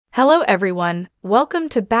Hello everyone, welcome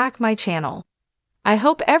to back my channel. I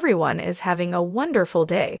hope everyone is having a wonderful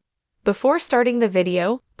day. Before starting the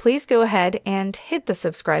video, please go ahead and hit the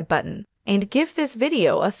subscribe button and give this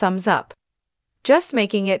video a thumbs up. Just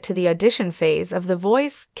making it to the audition phase of The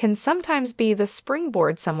Voice can sometimes be the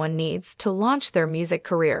springboard someone needs to launch their music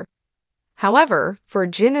career. However, for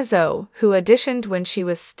Gina, who auditioned when she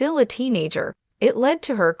was still a teenager, it led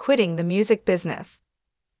to her quitting the music business.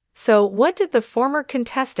 So what did the former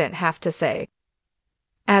contestant have to say?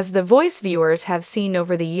 As The Voice viewers have seen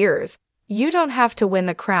over the years, you don't have to win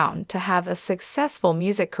the crown to have a successful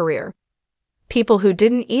music career. People who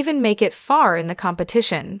didn't even make it far in the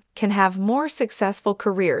competition can have more successful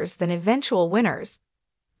careers than eventual winners.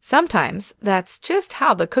 Sometimes that's just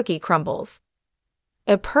how the cookie crumbles.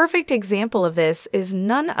 A perfect example of this is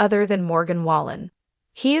none other than Morgan Wallen.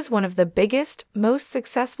 He is one of the biggest, most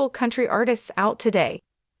successful country artists out today.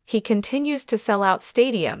 He continues to sell out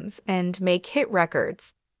stadiums and make hit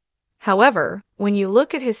records. However, when you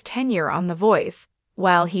look at his tenure on The Voice,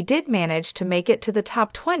 while he did manage to make it to the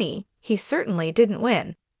top 20, he certainly didn't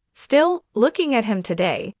win. Still, looking at him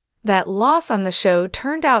today, that loss on the show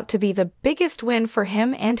turned out to be the biggest win for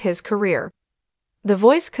him and his career. The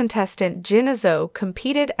Voice contestant Gina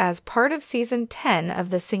competed as part of season 10 of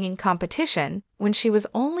the singing competition when she was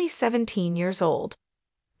only 17 years old.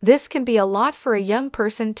 This can be a lot for a young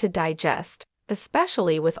person to digest,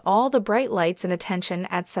 especially with all the bright lights and attention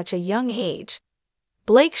at such a young age.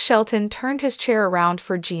 Blake Shelton turned his chair around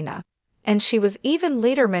for Gina, and she was even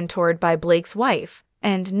later mentored by Blake's wife,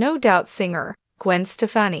 and no doubt singer, Gwen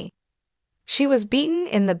Stefani. She was beaten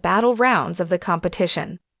in the battle rounds of the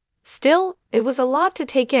competition. Still, it was a lot to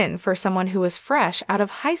take in for someone who was fresh out of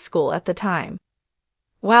high school at the time.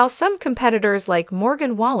 While some competitors like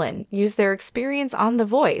Morgan Wallen use their experience on The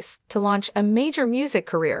Voice to launch a major music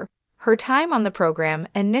career, her time on the program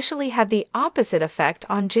initially had the opposite effect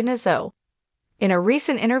on Gina. In a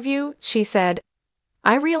recent interview, she said,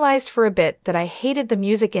 "I realized for a bit that I hated the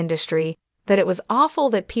music industry, that it was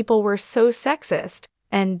awful that people were so sexist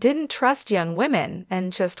and didn't trust young women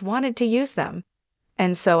and just wanted to use them.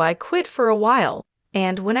 And so I quit for a while,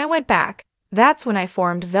 and when I went back, that's when I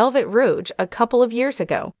formed Velvet Rouge a couple of years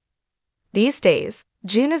ago." These days,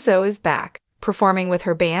 Gina is back, performing with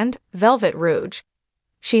her band, Velvet Rouge.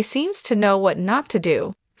 She seems to know what not to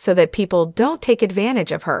do so that people don't take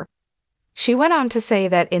advantage of her. She went on to say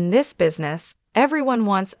that in this business, everyone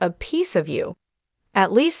wants a piece of you.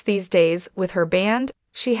 At least these days, with her band,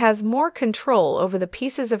 she has more control over the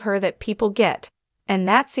pieces of her that people get, and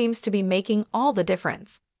that seems to be making all the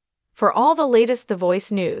difference. For all the latest The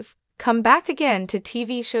Voice news, come back again to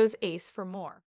TV shows Ace for more.